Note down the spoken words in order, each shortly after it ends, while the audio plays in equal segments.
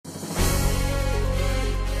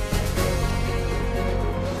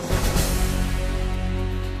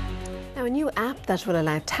Now, a new app that will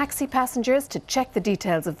allow taxi passengers to check the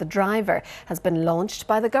details of the driver has been launched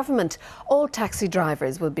by the government. All taxi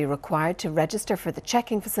drivers will be required to register for the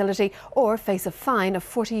checking facility or face a fine of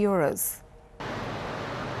 €40.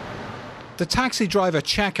 The Taxi Driver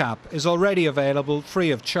Check app is already available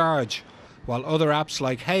free of charge, while other apps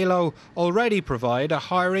like Halo already provide a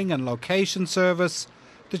hiring and location service.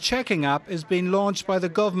 The checking app is being launched by the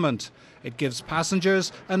government. It gives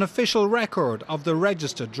passengers an official record of the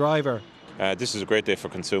registered driver. This is a great day for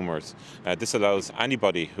consumers. This allows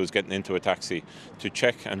anybody who's getting into a taxi to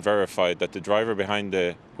check and verify that the driver behind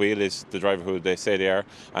the wheel is the driver who they say they are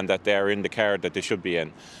and that they are in the car that they should be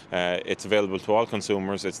in. It's available to all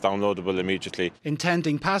consumers. It's downloadable immediately.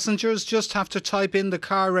 Intending passengers just have to type in the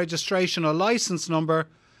car registration or licence number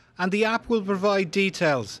and the app will provide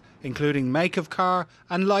details, including make of car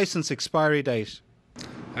and licence expiry date.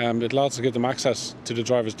 It'll also give them access to the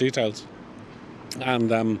driver's details.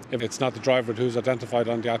 And if it's not the driver who's identified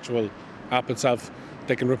on the actual app itself,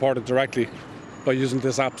 they can report it directly by using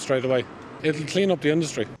this app straight away. It'll clean up the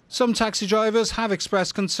industry. Some taxi drivers have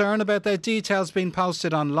expressed concern about their details being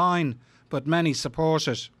posted online, but many support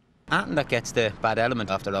it. Anything that gets the bad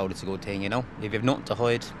element off the road, it's a good thing, you know. If you've nothing to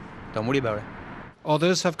hide, don't worry about it.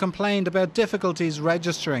 Others have complained about difficulties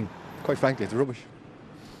registering. Quite frankly, it's rubbish.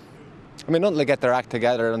 I mean, nothing to get their act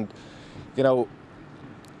together and, you know,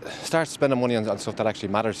 start spending money on stuff that actually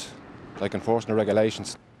matters, like enforcing the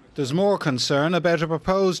regulations. There's more concern about a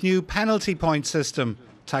proposed new penalty point system.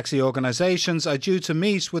 Taxi organisations are due to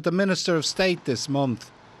meet with the Minister of State this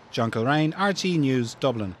month. John Kilrain, RTÉ News,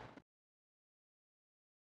 Dublin.